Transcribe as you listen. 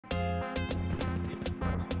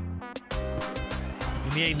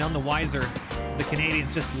MEA none the wiser. The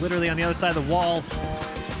Canadians just literally on the other side of the wall.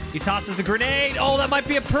 He tosses a grenade. Oh, that might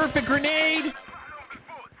be a perfect grenade.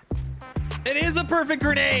 It is a perfect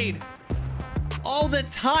grenade. Oh, the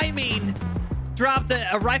timing. Dropped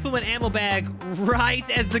a rifleman ammo bag right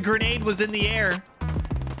as the grenade was in the air.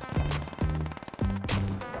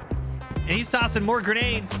 And he's tossing more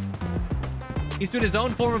grenades. He's doing his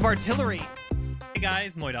own form of artillery. Hey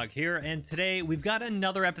guys, MoiDawg here, and today we've got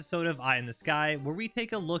another episode of Eye in the Sky where we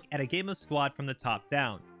take a look at a game of squad from the top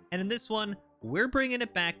down. And in this one, we're bringing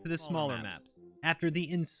it back to the smaller maps. After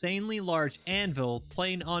the insanely large anvil,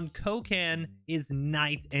 playing on Kraken is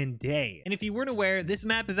night and day. And if you weren't aware, this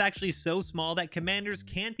map is actually so small that commanders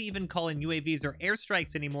can't even call in UAVs or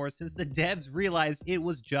airstrikes anymore since the devs realized it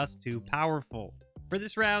was just too powerful. For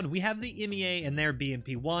this round, we have the MEA and their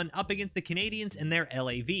BMP-1 up against the Canadians and their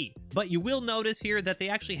LAV. But you will notice here that they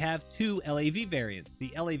actually have two LAV variants,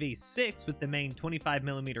 the LAV-6 with the main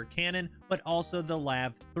 25mm cannon, but also the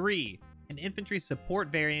LAV-3, an infantry support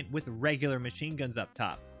variant with regular machine guns up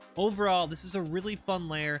top. Overall, this is a really fun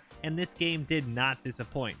layer, and this game did not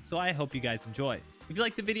disappoint, so I hope you guys enjoy. If you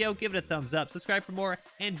liked the video, give it a thumbs up, subscribe for more,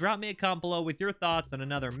 and drop me a comment below with your thoughts on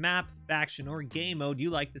another map, faction, or game mode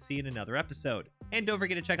you'd like to see in another episode. And don't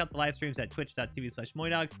forget to check out the live streams at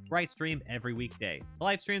twitch.tv/MoiDawg, where I stream every weekday. The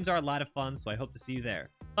live streams are a lot of fun, so I hope to see you there.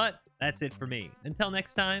 But that's it for me. Until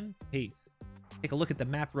next time, peace. Take a look at the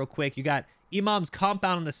map real quick. You got Imam's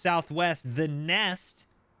compound in the southwest, the Nest,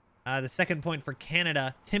 the second point for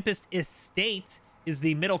Canada. Tempest Estate is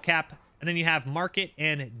the middle cap, and then you have Market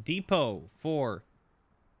and Depot for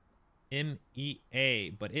MEA.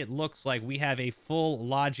 But it looks like we have a full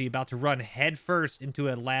Logi about to run headfirst into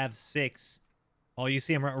a LAV-6. Oh, you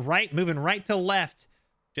see him right, moving right to left,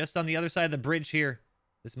 just on the other side of the bridge here.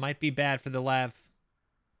 This might be bad for the LAV.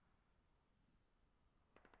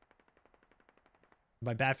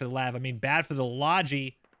 By bad for the LAV, I mean bad for the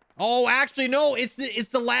Logi. Oh, actually, no, it's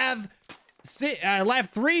the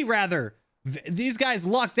LAV-3 rather. These guys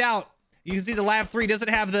lucked out. You can see the LAV-3 doesn't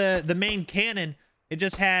have the main cannon. It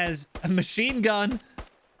just has a machine gun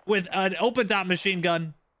with an open top machine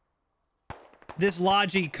gun. This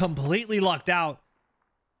Logi completely lucked out.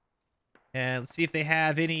 And let's see if they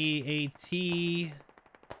have any AT. These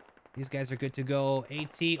guys are good to go.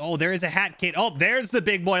 AT. Oh, there is a hat kit. Oh, there's the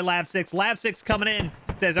big boy LAV-6. LAV-6 coming in.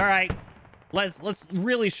 Says, all right, let's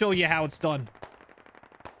really show you how it's done.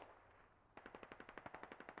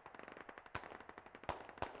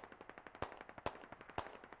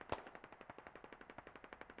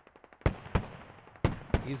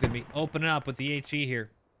 He's going to be opening up with the HE here.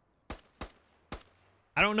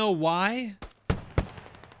 I don't know why.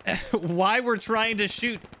 Why we're trying to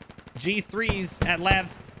shoot G3s at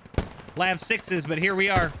LAV-6s, but here we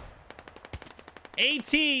are.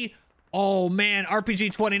 AT. Oh man,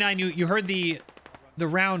 RPG-29. You heard the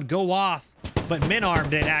round go off, but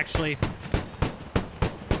min-armed it actually.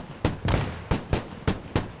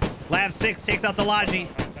 LAV-6 takes out the Logi.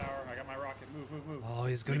 Oh,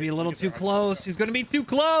 he's gonna be a little too close. He's gonna be too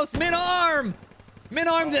close. Min-arm!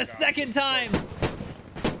 Min-armed the second time.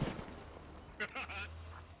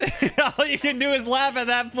 All you can do is laugh at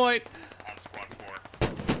that point.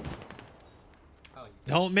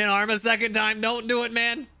 Don't min-arm a second time. Don't do it,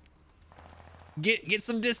 man. Get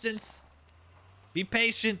some distance. Be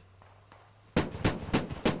patient.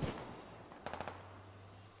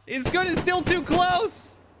 It's still too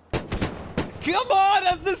close. Come on,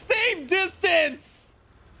 that's the same distance.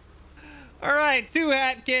 All right, 2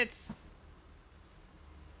 hat kits.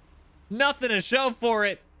 Nothing to show for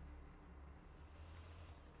it.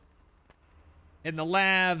 And the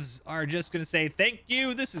LAVs are just going to say, thank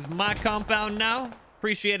you. This is my compound now.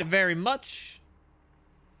 Appreciate it very much.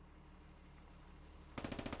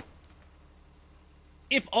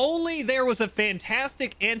 If only there was a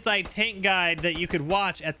fantastic anti-tank guide that you could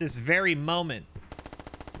watch at this very moment.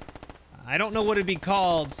 I don't know what it'd be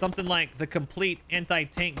called. Something like the complete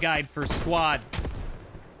anti-tank guide for squad.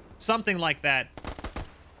 Something like that.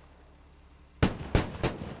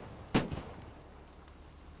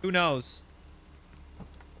 Who knows?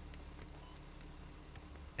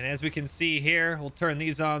 And as we can see here, we'll turn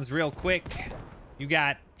these on real quick. You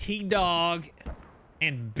got T-Dog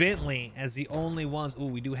and Bentley as the only ones. Ooh,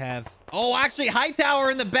 we do have... Oh, actually, Hightower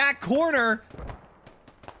in the back corner.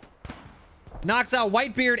 Knocks out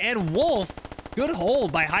Whitebeard and Wolf. Good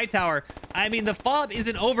hold by Hightower. I mean, the fob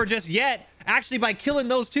isn't over just yet. Actually, by killing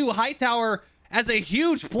those two, Hightower, as a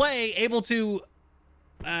huge play, able to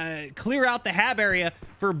clear out the hab area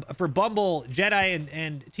for Bumble, Jedi,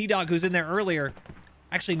 and T-Dog, who's in there earlier.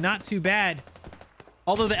 Actually, not too bad.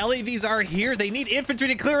 Although the LAVs are here, they need infantry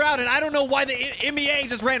to clear out, and I don't know why the MEA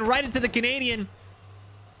just ran right into the Canadian.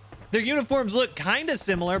 Their uniforms look kind of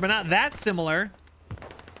similar, but not that similar.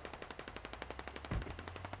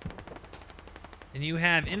 And you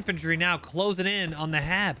have infantry now closing in on the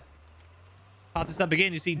Hab. Pop this up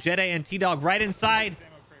again. You see Jedi and T-Dog right inside.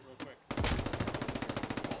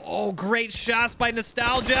 Oh, great shots by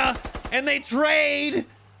Nostalgia. And they trade.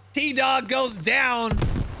 T-Dog goes down.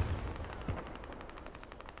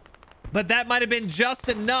 But that might have been just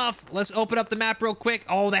enough. Let's open up the map real quick.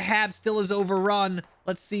 Oh, the Hab still is overrun.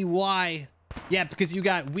 Let's see why. Yeah, because you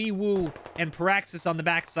got Wee Woo and Paraxis on the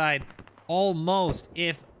backside. Almost.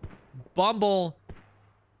 If Bumble...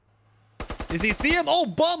 Does he see him? Oh,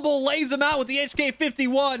 Bumble lays him out with the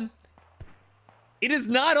HK-51. It is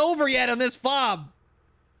not over yet on this fob.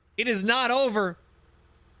 It is not over.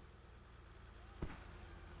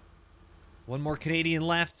 One more Canadian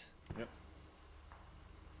left. Yep.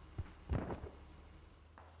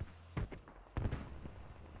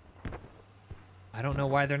 I don't know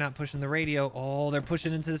why they're not pushing the radio. Oh, they're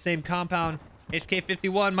pushing into the same compound.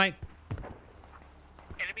 HK-51 might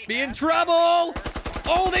be in trouble.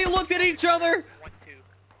 Oh, they looked at each other.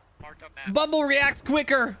 Bumble reacts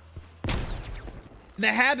quicker.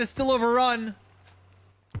 The Hab is still overrun.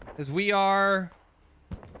 As we are...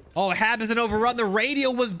 Oh, Hab isn't overrun. The radio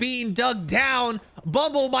was being dug down.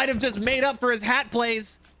 Bumble might have just made up for his hat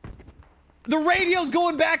plays. The radio's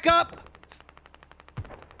going back up.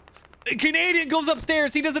 The Canadian goes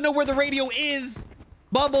upstairs. He doesn't know where the radio is.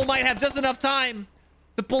 Bumble might have just enough time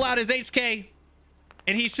to pull out his HK.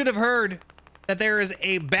 And he should have heard that there is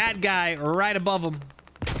a bad guy right above him.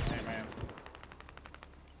 Hey, man.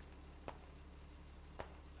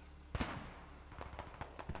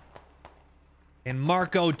 And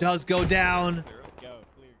Marco does go down. Go, clear,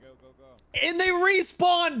 go. And they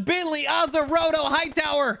respawn Bentley, Azaroto,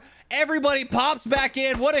 Hightower. Everybody pops back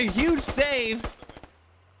in. What a huge save.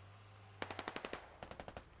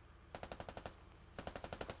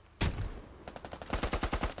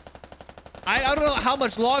 I don't know how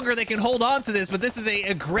much longer they can hold on to this, but this is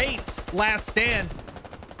a great last stand.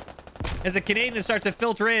 As the Canadian starts to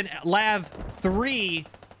filter in, Lav 3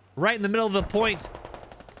 right in the middle of the point.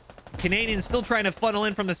 Canadian still trying to funnel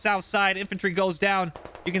in from the south side. Infantry goes down.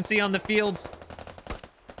 You can see on the fields.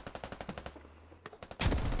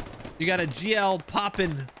 You got a GL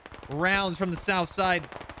popping rounds from the south side.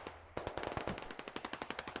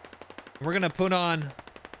 We're going to put on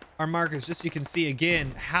our markers just so you can see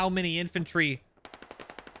again how many infantry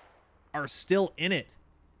are still in it.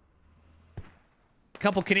 A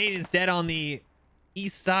couple Canadians dead on the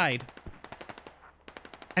east side.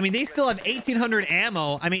 I mean, they still have 1,800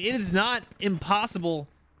 ammo. I mean, it is not impossible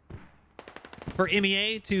for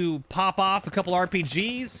MEA to pop off a couple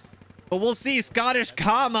RPGs, but we'll see. Scottish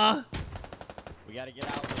Comma We gotta get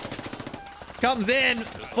out. comes in,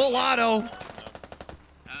 full auto. Ammo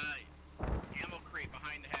crate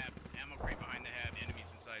behind the Hab. Ammo crate behind the Hab. Enemies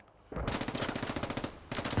inside.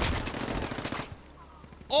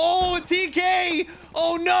 Oh, TK!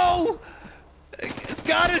 Oh no!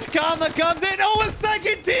 Scottish Comma comes in. Oh, a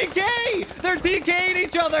second TK! They're TKing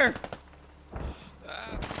each other.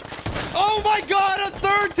 Oh my god, a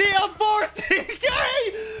third TL4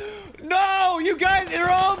 TK! No, you guys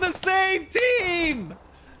are all on the same team! Move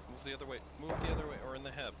the other way. Move the other way, or in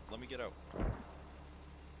the Heb. Let me get out.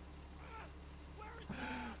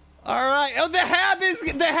 All right. Oh, the Hab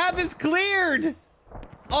is cleared.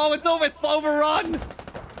 Oh, it's over. It's overrun.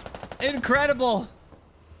 Incredible.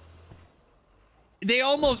 They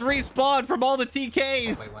almost respawned from all the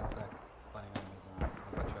TKs. Wait 1 sec. Plenty of enemies around.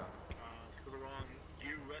 I'll put you up. To the wrong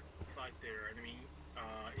US side there. Enemy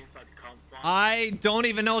inside the compound. I don't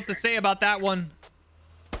even know what to say about that one.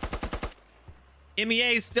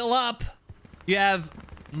 MEA is still up. You have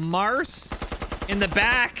Mars in the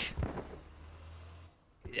back.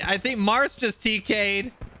 I think Mars just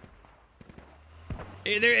TK'd.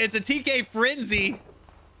 It's a TK frenzy.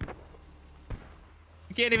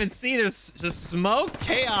 You can't even see. There's just smoke.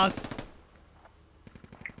 Chaos.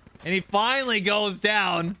 And he finally goes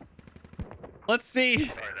down. Let's see.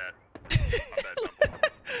 Sorry,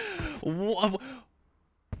 Dad.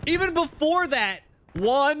 Even before that,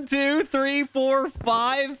 1, 2, 3, 4,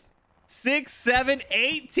 5, 6, 7,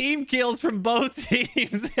 8 team kills from both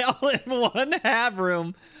teams all in one Hab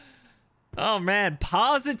room. Oh man,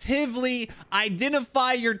 positively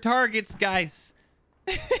identify your targets, guys.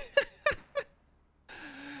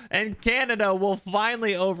 And Canada will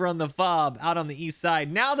finally overrun the fob out on the east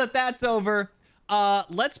side. Now that that's over,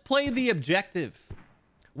 let's play the objective.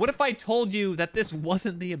 What if I told you that this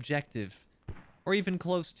wasn't the objective? or even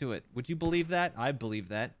close to it. Would you believe that? I believe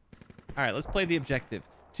that. All right, let's play the objective.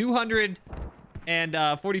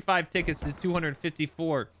 245 tickets to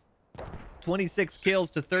 254. 26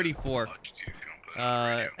 kills to 34.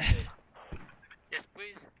 Yes,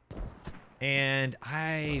 please. And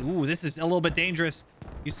ooh, this is a little bit dangerous.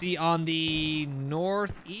 You see on the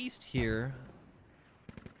northeast here,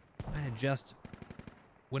 might have just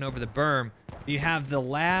went over the berm. You have the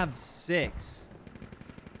Lav 6.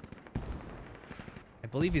 I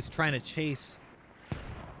believe he's trying to chase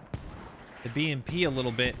the BMP a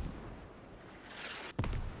little bit.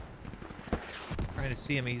 Trying to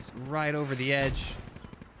see him. He's right over the edge.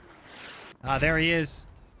 There he is.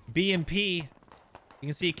 BMP. You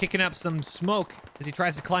can see kicking up some smoke as he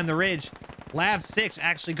tries to climb the ridge. Lav 6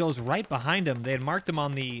 actually goes right behind him. They had marked him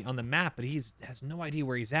on the map, but he has no idea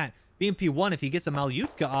where he's at. BMP 1, if he gets a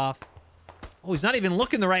Malyutka off. Oh, he's not even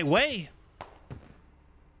looking the right way.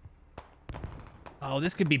 Oh,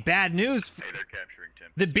 this could be bad news. Hey, they're capturing Tim.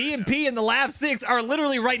 The BMP and the Lav 6 are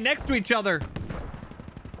literally right next to each other.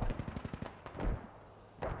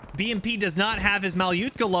 BMP does not have his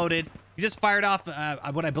Malyutka loaded. He just fired off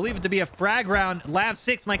what I believe it to be a frag round. Lav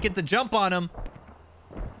 6 might get the jump on him.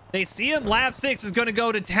 They see him. Lav 6 is going to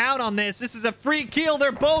go to town on this. This is a free kill.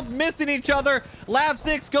 They're both missing each other. Lav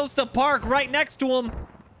 6 goes to park right next to him.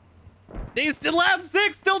 Lav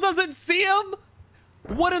 6 still doesn't see him?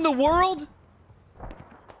 What in the world?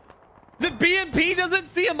 The BMP doesn't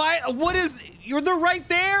see him. They're right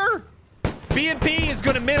there. BMP is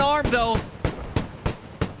going to mid-arm though.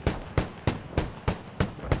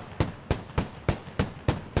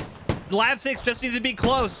 Lav 6 just needs to be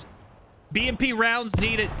close. BMP rounds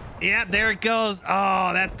needed. Yeah, there it goes.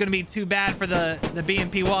 Oh, that's going to be too bad for the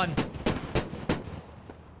BMP 1.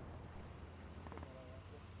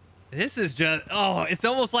 This is just, oh, it's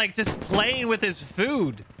almost like just playing with his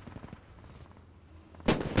food.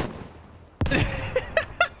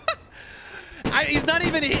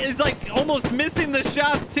 He's like almost missing the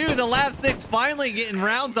shots too. The Lav 6 finally getting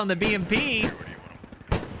rounds on the BMP.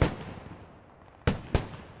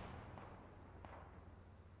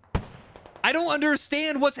 I don't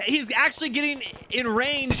understand he's actually getting in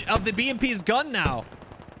range of the BMP's gun now.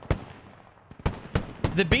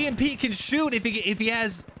 The BMP can shoot if he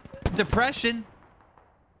has depression.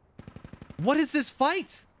 What is this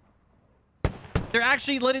fight? They're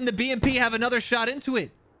actually letting the BMP have another shot into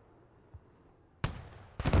it.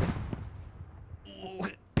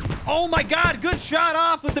 Oh my god, good shot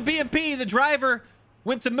off with the BMP. The driver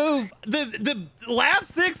went to move. The Lav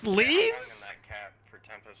 6 leaves?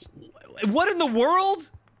 What in the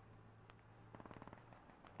world?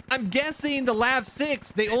 I'm guessing the Lav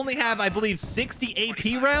 6, they only have, I believe, 60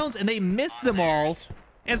 AP rounds, and they missed them all.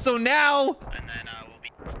 And so now,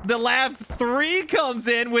 the Lav 3 comes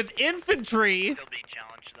in with infantry.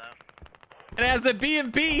 And has a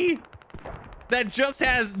BMP that just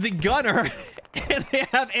has the gunner. And they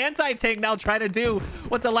have anti-tank now trying to do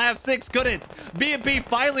what the Lav 6 couldn't. BMP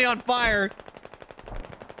finally on fire.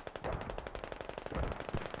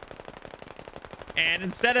 And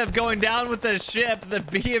instead of going down with the ship, the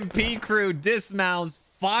BMP crew dismounts,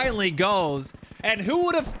 finally goes. And who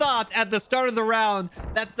would have thought at the start of the round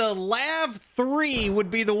that the Lav 3 would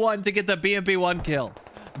be the one to get the BMP 1 kill?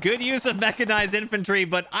 Good use of mechanized infantry,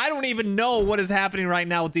 but I don't even know what is happening right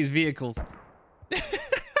now with these vehicles.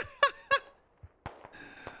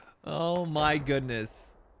 Oh my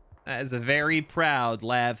goodness. That is a very proud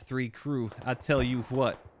Lav 3 crew, I tell you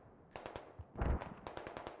what.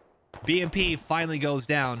 BMP finally goes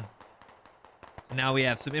down. Now we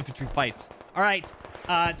have some infantry fights. All right,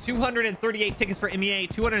 238 tickets for MEA,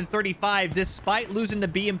 235 despite losing the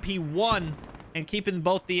BMP 1 and keeping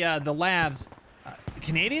both the Lavs.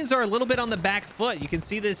 Canadians are a little bit on the back foot. You can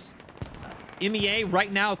see this MEA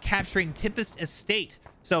right now capturing Tempest Estate.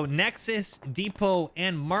 So Nexus, Depot,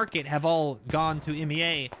 and Market have all gone to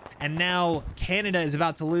MEA, and now Canada is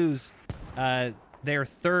about to lose their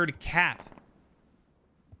third cap.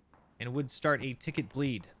 And would start a ticket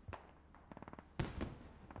bleed.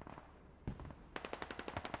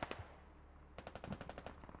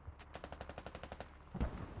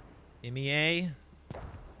 MEA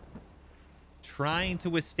trying to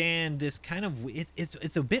withstand this kind of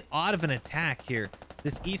it's a bit odd of an attack here.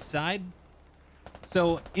 This east side.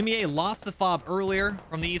 So MEA lost the fob earlier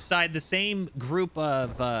from the east side. The same group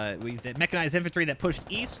of the mechanized infantry that pushed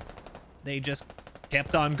east. They just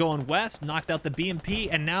kept on going west, knocked out the BMP,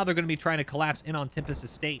 and now they're going to be trying to collapse in on Tempest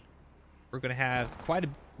Estate. We're going to have quite a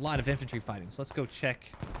lot of infantry fighting, so let's go check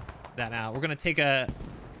that out. We're going to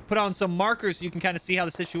put on some markers so you can kind of see how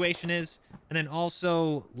the situation is, and then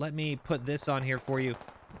also let me put this on here for you.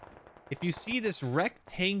 If you see this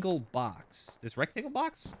rectangle box,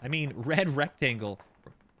 I mean red rectangle,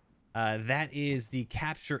 that is the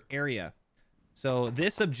capture area. So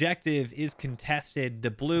this objective is contested.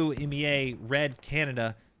 The blue MEA, red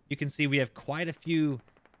Canada. You can see we have quite a few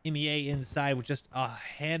MEA inside with just a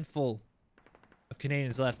handful of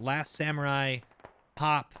Canadians left. Last Samurai,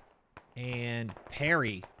 Pop, and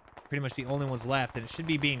Perry. Pretty much the only ones left. And it should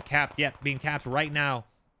be being capped. Yep, being capped right now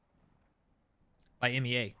by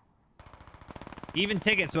MEA. Even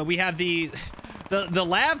tickets, but we have the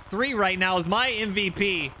Lav 3 right now is my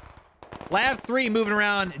MVP. Lav 3 moving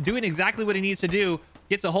around, doing exactly what he needs to do.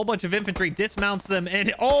 Gets a whole bunch of infantry, dismounts them,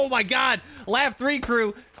 and oh my god! Lav 3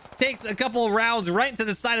 crew takes a couple of rounds right into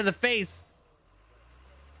the side of the face.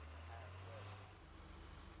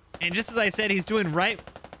 And just as I said, he's doing right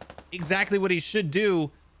exactly what he should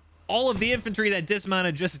do. All of the infantry that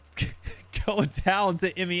dismounted just go down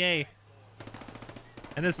to MEA.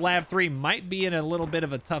 And this Lav 3 might be in a little bit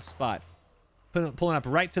of a tough spot. Pulling up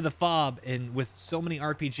right to the fob, and with so many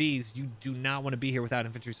RPGs, you do not want to be here without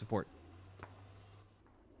infantry support.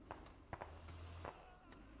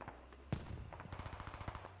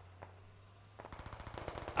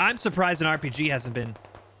 I'm surprised an RPG hasn't been...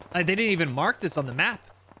 they didn't even mark this on the map.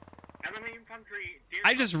 Enemy infantry.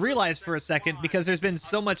 I just realized for a second, because there's been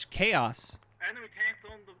so much chaos. Enemy tanks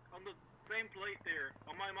on the same place there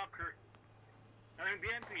on my marker. I mean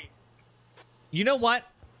BMP. You know what?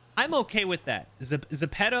 I'm okay with that.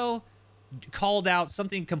 Zepeto called out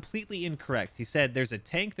something completely incorrect. He said there's a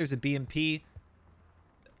tank, there's a BMP.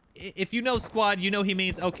 If you know squad, you know he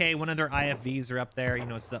means, okay, one of their IFVs are up there. You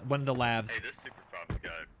know, it's one of the labs. Hey, this super fob's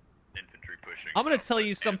got infantry pushing. I'm going to tell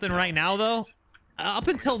you something right now, though. Up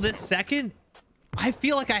until this second, I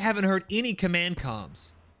feel like I haven't heard any command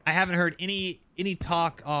comms. I haven't heard any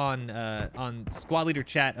talk on squad leader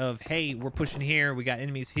chat of, hey, we're pushing here, we got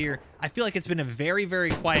enemies here. I feel like it's been a very, very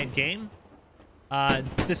quiet game.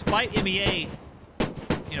 Despite MEA,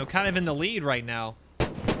 you know, kind of in the lead right now,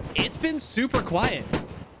 it's been super quiet.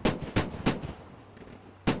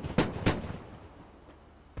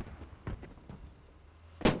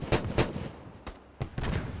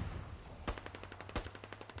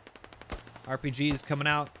 RPGs coming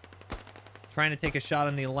out, trying to take a shot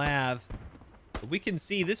on the Lav. But we can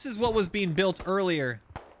see this is what was being built earlier.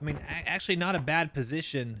 I mean, actually not a bad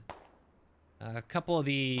position. A couple of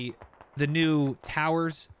the new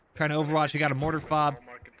towers trying to overwatch. You got a mortar fob. I'll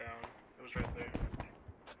mark it down. It was right there.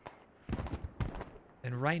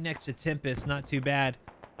 And right next to Tempest, not too bad.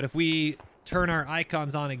 But if we turn our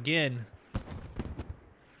icons on again,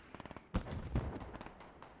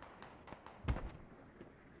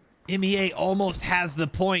 MEA almost has the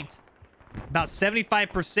point. About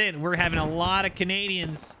 75%. We're having a lot of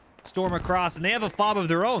Canadians storm across, and they have a fob of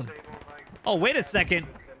their own. Oh, wait a second.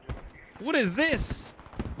 What is this?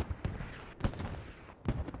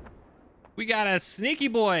 We got a sneaky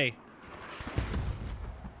boy.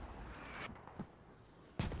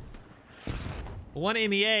 One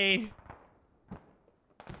MEA.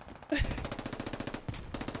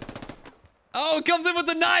 Oh, comes in with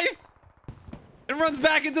the knife and runs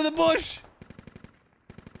back into the bush.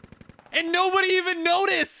 And nobody even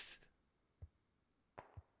noticed.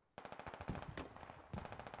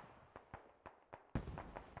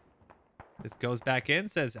 Just goes back in,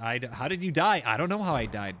 says, how did you die? I don't know how I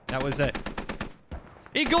died. That was it.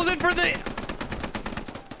 He goes in for the...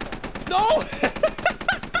 No!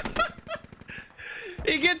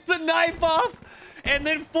 He gets the knife off and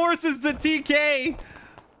then forces the TK.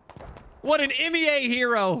 What an MEA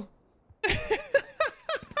hero.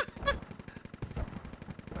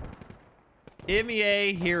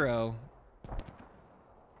 MEA hero.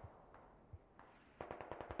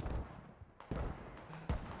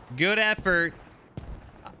 Good effort.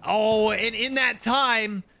 Oh, and in that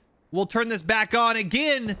time, we'll turn this back on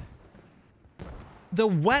again. The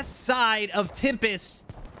west side of Tempest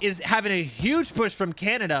is having a huge push from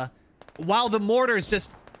Canada, while the mortars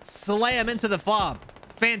just slam into the fob.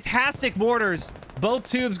 Fantastic mortars. Both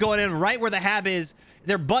tubes going in right where the hab is.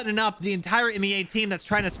 They're buttoning up the entire MEA team that's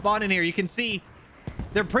trying to spawn in here. You can see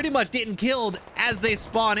they're pretty much getting killed as they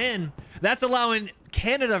spawn in. That's allowing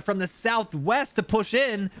Canada from the southwest to push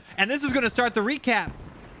in, and this is going to start the recap.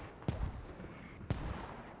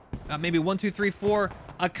 Maybe 1, 2, 3, 4.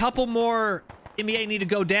 A couple more MEA need to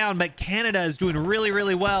go down, but Canada is doing really,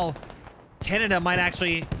 really well. Canada might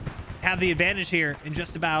actually have the advantage here in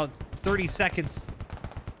just about 30 seconds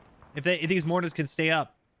if these mortars can stay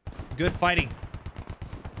up. Good fighting.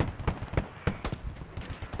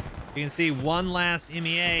 You can see one last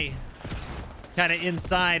MEA kind of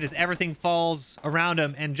inside as everything falls around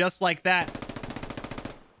him. And just like that,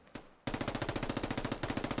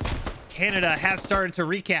 Canada has started to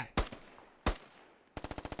recap.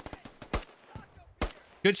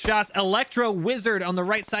 Good shots. Electro Wizard on the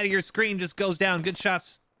right side of your screen just goes down. Good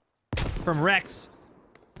shots from Rex.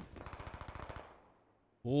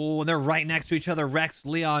 Oh, and they're right next to each other. Rex,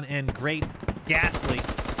 Leon, and Great Ghastly.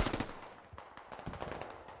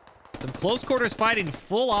 Some close quarters fighting.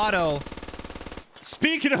 Full auto.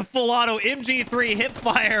 Speaking of full auto, MG3 hip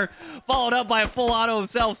fire followed up by a full auto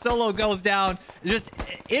himself. Solo goes down. Just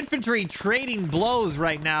infantry trading blows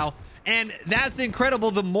right now. And that's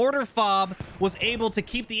incredible. The mortar fob was able to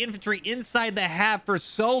keep the infantry inside the hab for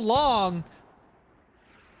so long.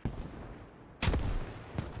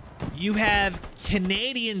 You have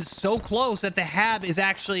Canadians so close that the hab is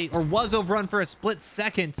actually, or was overrun for a split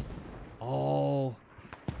second. Oh.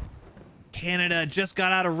 Canada just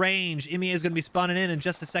got out of range. MEA is going to be spawning in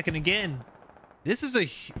just a second again. This is a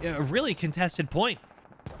really contested point.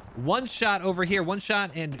 One shot over here. One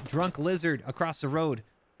shot and Drunk Lizard across the road.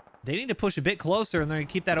 They need to push a bit closer and they're going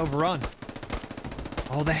to keep that overrun.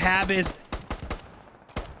 Oh, the hab is...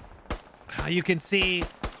 You can see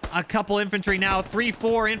a couple infantry now.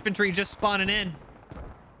 3-4 infantry just spawning in.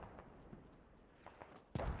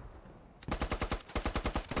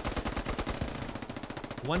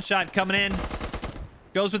 One shot coming in.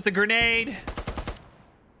 Goes with the grenade.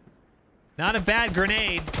 Not a bad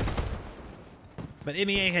grenade. But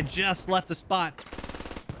MEA had just left the spot.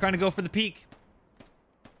 Trying to go for the peak.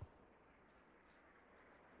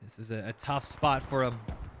 This is a tough spot for him.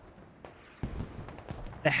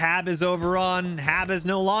 The hab is overrun. Hab is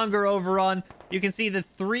no longer overrun. You can see the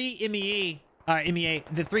three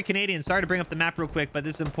the three Canadians. Sorry to bring up the map real quick, but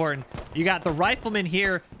this is important. You got the rifleman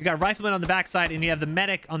here. You got rifleman on the backside, and you have the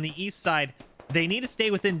medic on the east side. They need to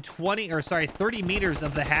stay within 30 meters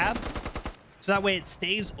of the hab, so that way it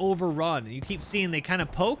stays overrun. You keep seeing they kind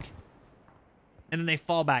of poke, and then they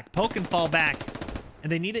fall back. Poke and fall back.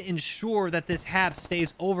 And they need to ensure that this hab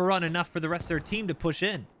stays overrun enough for the rest of their team to push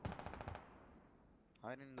in.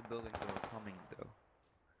 Hiding in the building though, coming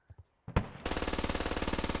though.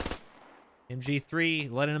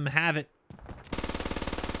 MG3 letting them have it.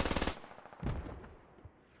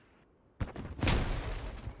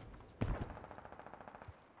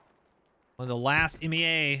 One of the last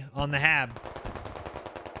MEA on the hab.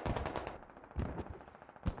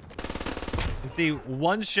 You see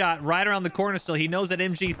one shot right around the corner still. He knows that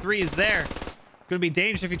MG3 is there. It's going to be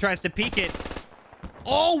dangerous if he tries to peek it.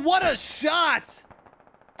 Oh, what a shot!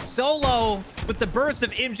 Solo with the burst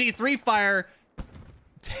of MG3 fire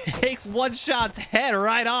takes one shot's head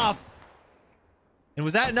right off. And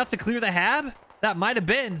was that enough to clear the hab? That might have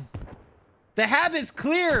been. The hab is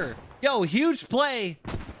clear. Yo, huge play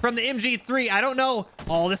from the MG3. I don't know.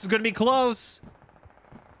 Oh, this is going to be close.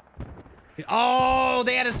 Oh,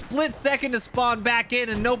 they had a split second to spawn back in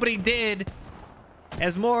and nobody did.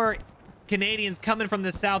 As more Canadians coming from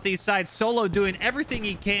the southeast side. Solo doing everything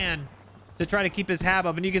he can to try to keep his hab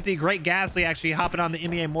up. And you can see Great Ghastly actually hopping on the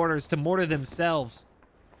MEA mortars to mortar themselves.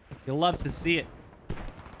 You'll love to see it.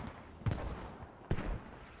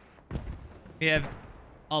 We have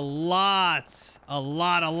a lot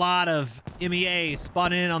of MEA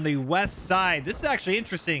spawning in on the west side. This is actually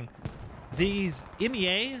interesting. These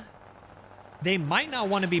MEA, they might not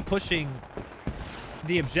want to be pushing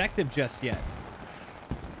the objective just yet.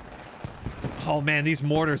 Oh man, these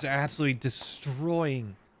mortars are absolutely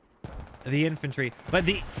destroying the infantry. But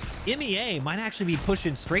the MEA might actually be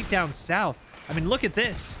pushing straight down south. I mean, look at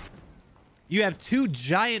this. You have two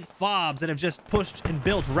giant fobs that have just pushed and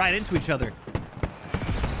built right into each other.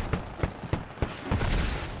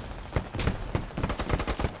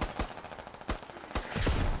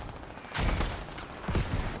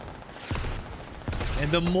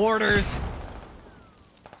 And the mortars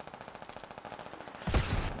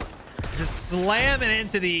just slamming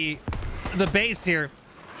into the base here.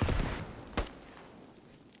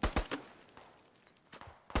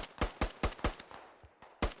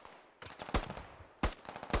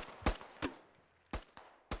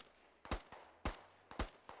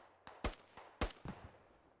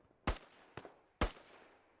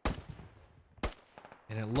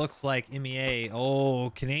 And it looks like MEA, oh,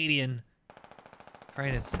 Canadian,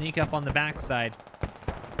 trying to sneak up on the backside.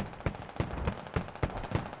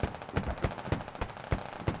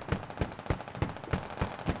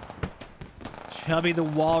 Chubby the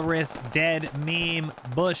Walrus, Dead Meme,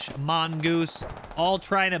 Bush Mongoose, all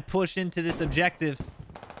trying to push into this objective.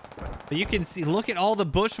 But you can see, look at all the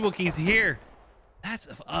Bush Wookiees here. That's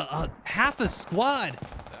half a squad.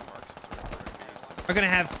 Are going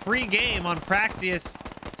to have free game on Praxius,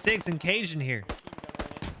 Sigs, and Cajun here.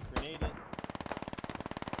 Grenade it.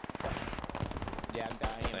 Yeah, I'm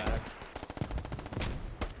dying. Nice.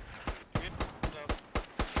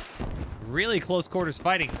 Really close quarters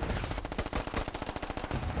fighting.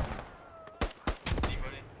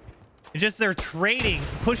 It's just they're trading.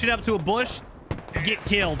 Push it up to a bush, get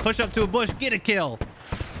killed. Push up to a bush, get a kill.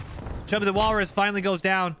 Chubby the Walrus finally goes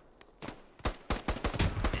down.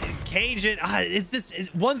 Cage it. It's just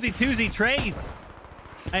onesie twosie trades.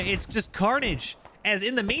 It's just carnage. As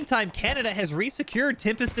in the meantime, Canada has resecured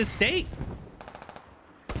Tempest Estate.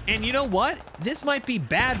 And you know what? This might be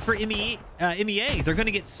bad for MEA. They're going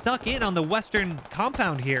to get stuck in on the western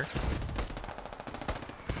compound here.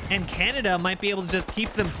 And Canada might be able to just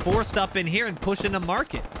keep them forced up in here and push into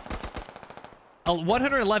market.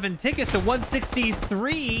 111 tickets to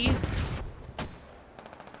 163.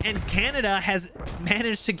 And Canada has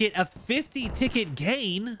managed to get a 50 ticket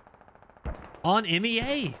gain on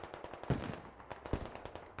MEA.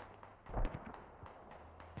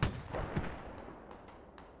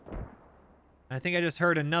 I think I just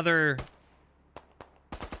heard another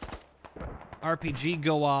RPG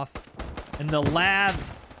go off, and the Lav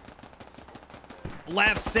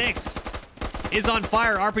 6 is on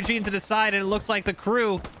fire. RPG into the side, and it looks like the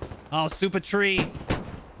crew. Oh, Super Tree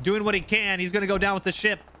doing what he can. He's going to go down with the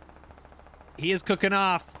ship. He is cooking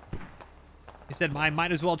off. He said, I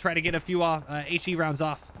might as well try to get a few HE rounds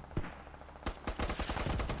off.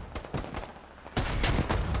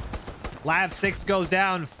 Lav 6 goes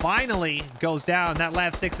down. Finally goes down. That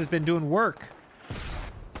Lav 6 has been doing work.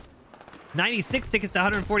 96 tickets to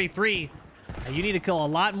 143. You need to kill a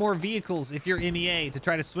lot more vehicles if you're MEA to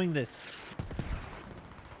try to swing this.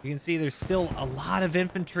 You can see there's still a lot of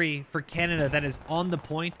infantry for Canada that is on the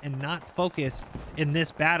point and not focused in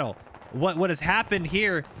this battle. What has happened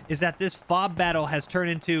here is that this FOB battle has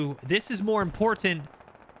turned into, this is more important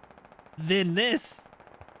than this.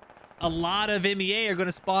 A lot of MEA are going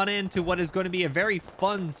to spawn into what is going to be a very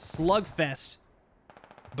fun slugfest.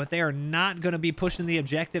 But they are not going to be pushing the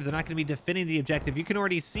objective. They're not going to be defending the objective. You can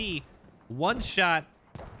already see one shot.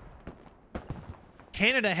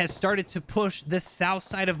 Canada has started to push the south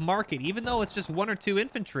side of market, even though it's just 1 or 2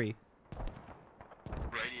 infantry.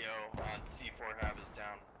 Radio on C4 Hab is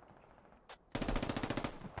down.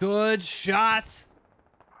 Good shots.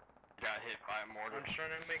 Got hit by a mortar. I'm trying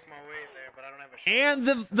to make my way there, but I don't have a shot.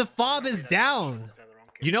 And the FOB is down.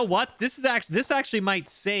 You know what? This actually might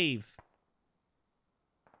save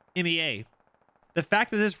MEA. The fact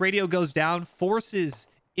that this radio goes down forces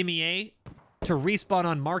MEA to respawn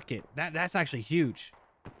on market. That's actually huge.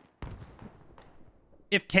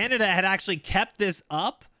 If Canada had actually kept this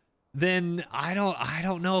up, then I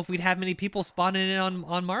don't know if we'd have many people spawning in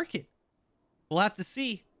on market. We'll have to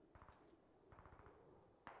see.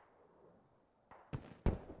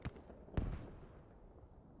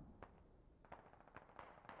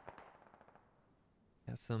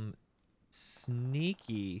 Got some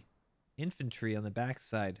sneaky infantry on the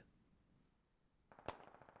backside.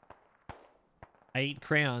 I eat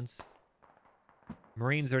crayons.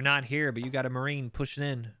 Marines are not here, but you got a Marine pushing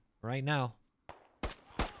in right now.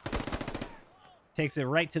 Takes it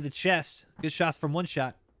right to the chest. Good shots from one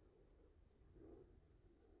shot.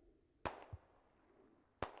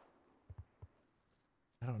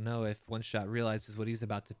 I don't know if one shot realizes what he's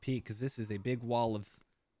about to peek, because this is a big wall of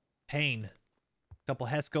pain. Couple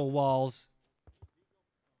Hesco walls.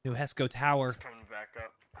 New Hesco tower. Coming back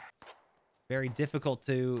up. Very difficult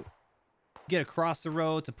to get across the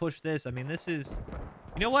road to push this. I mean, this is...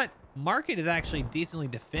 You know what? Market is actually decently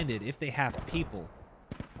defended if they have people.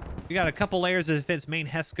 You got a couple layers of defense, main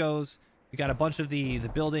Hescos. You got a bunch of the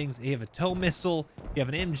buildings. You have a tow missile. You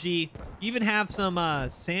have an MG. You even have some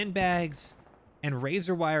sandbags and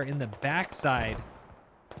razor wire in the backside.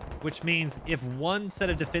 Which means if one set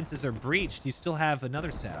of defenses are breached, you still have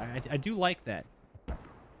another set. I do like that.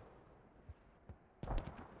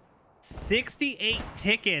 68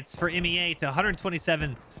 tickets for MEA to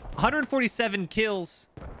 127. 147 kills,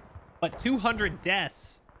 but 200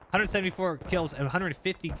 deaths. 174 kills and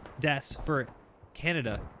 150 deaths for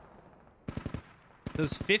Canada.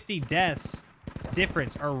 Those 50 deaths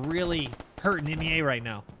difference are really hurting MEA right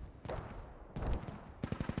now.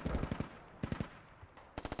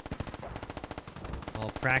 Well,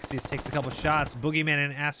 Praxis takes a couple shots. Boogeyman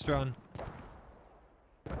and Astron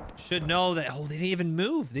should know that. Oh, they didn't even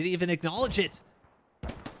move. They didn't even acknowledge it.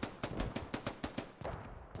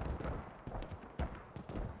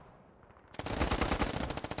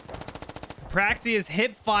 Praxis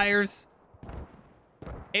hip fires.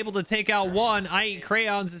 Able to take out one. I Eat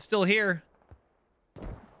Crayons is still here.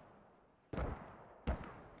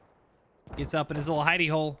 Gets up in his little hidey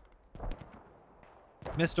hole.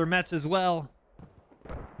 Mr. Metz as well.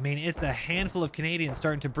 I mean, it's a handful of Canadians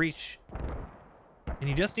starting to breach. And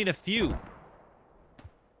you just need a few.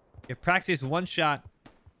 You have Praxis one shot,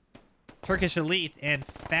 Turkish Elite, and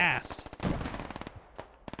Fast.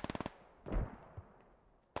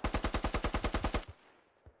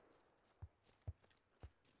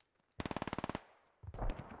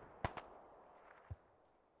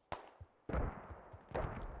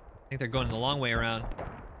 I think they're going the long way around.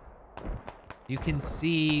 You can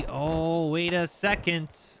see, oh, wait a second.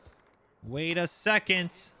 Wait a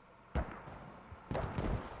second.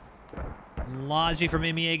 Logi from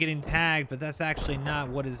MEA getting tagged, but that's actually not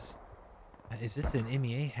what is this an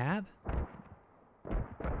MEA hab?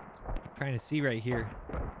 Trying to see right here.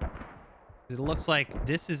 It looks like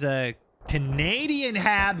this is a Canadian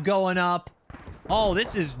hab going up. Oh,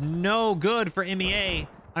 this is no good for MEA.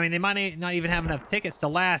 I mean, they might not even have enough tickets to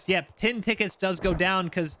last. Yep, 10 tickets does go down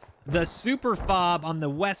because the super fob on the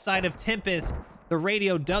west side of Tempest, the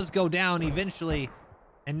radio does go down eventually.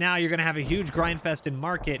 And now you're going to have a huge grindfest in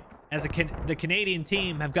Market as the Canadian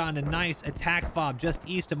team have gotten a nice attack fob just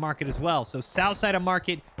east of Market as well. So south side of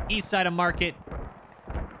Market, east side of Market.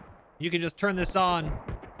 You can just turn this on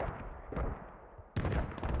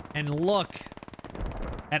and look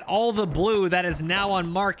at all the blue that is now on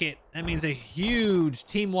Market. That means a huge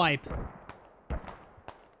team wipe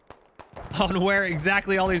on where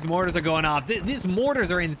exactly all these mortars are going off. These mortars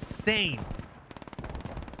are insane.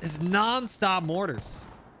 It's non-stop mortars.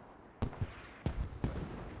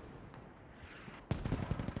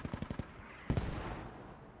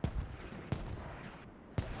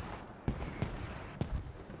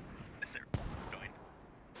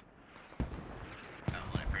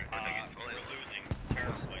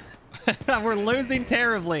 We're losing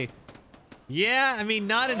terribly. Yeah, I mean,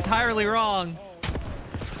 not entirely wrong.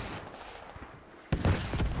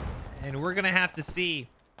 And we're gonna have to see.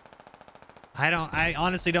 I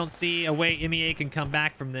honestly don't see a way MEA can come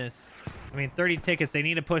back from this. I mean, 30 tickets, they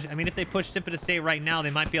need to push. I mean, if they push Tip of the State right now, they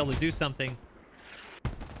might be able to do something.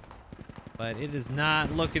 But it is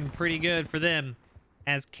not looking pretty good for them.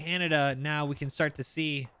 As Canada, now we can start to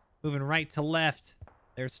see, moving right to left,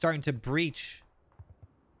 they're starting to breach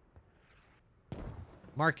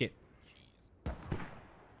Market.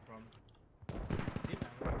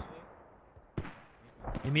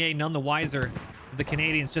 MEA none the wiser. The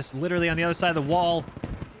Canadians just literally on the other side of the wall.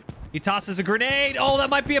 He tosses a grenade. Oh, that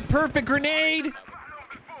might be a perfect grenade.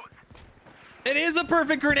 It is a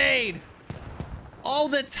perfect grenade. Oh,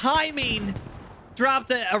 the timing.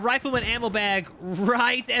 Dropped a rifleman ammo bag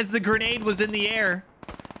right as the grenade was in the air.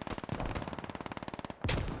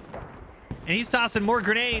 And he's tossing more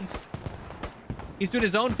grenades. He's doing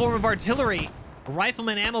his own form of artillery.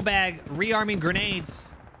 Rifleman ammo bag, rearming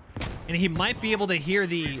grenades. And he might be able to hear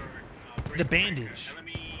the bandage.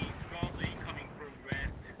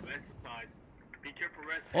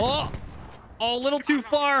 Oh! Oh, a little too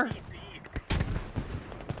far.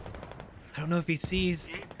 I don't know if he sees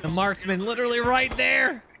the marksman literally right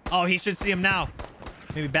there. Oh, he should see him now.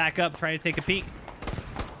 Maybe back up, try to take a peek.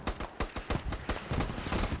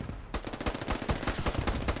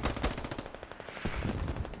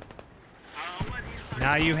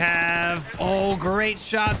 Now you have, oh, great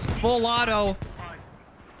shots, full auto.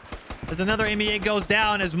 As another MEA goes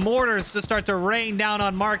down, as mortars just start to rain down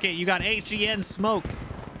on Market. You got HEN smoke.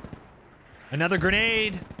 Another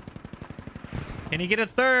grenade. Can he get a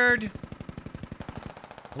third?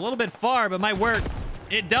 A little bit far, but might work.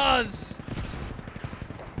 It does.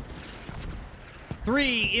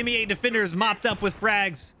 3 MEA defenders mopped up with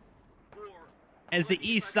frags. As the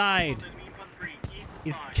east side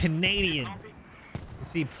is Canadian. You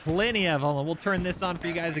see plenty of them. We'll turn this on for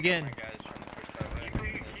you guys again.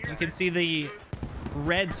 You can see the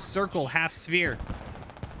red circle half sphere.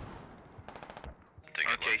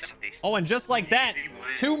 Oh, and just like that,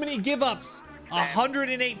 too many give-ups.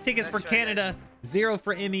 108 tickets for Canada, 0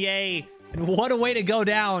 for MEA. And what a way to go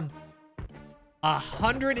down.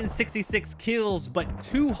 166 kills, but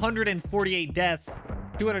 248 deaths.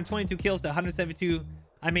 222 kills to 172.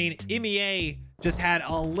 I mean, MEA just had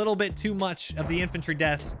a little bit too much of the infantry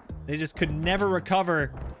deaths. They just could never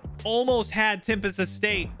recover. Almost had Tempest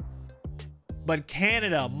Estate. But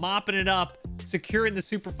Canada mopping it up, securing the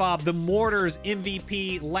super fob, the mortars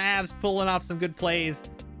MVP, Lavs pulling off some good plays.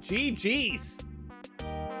 GG's.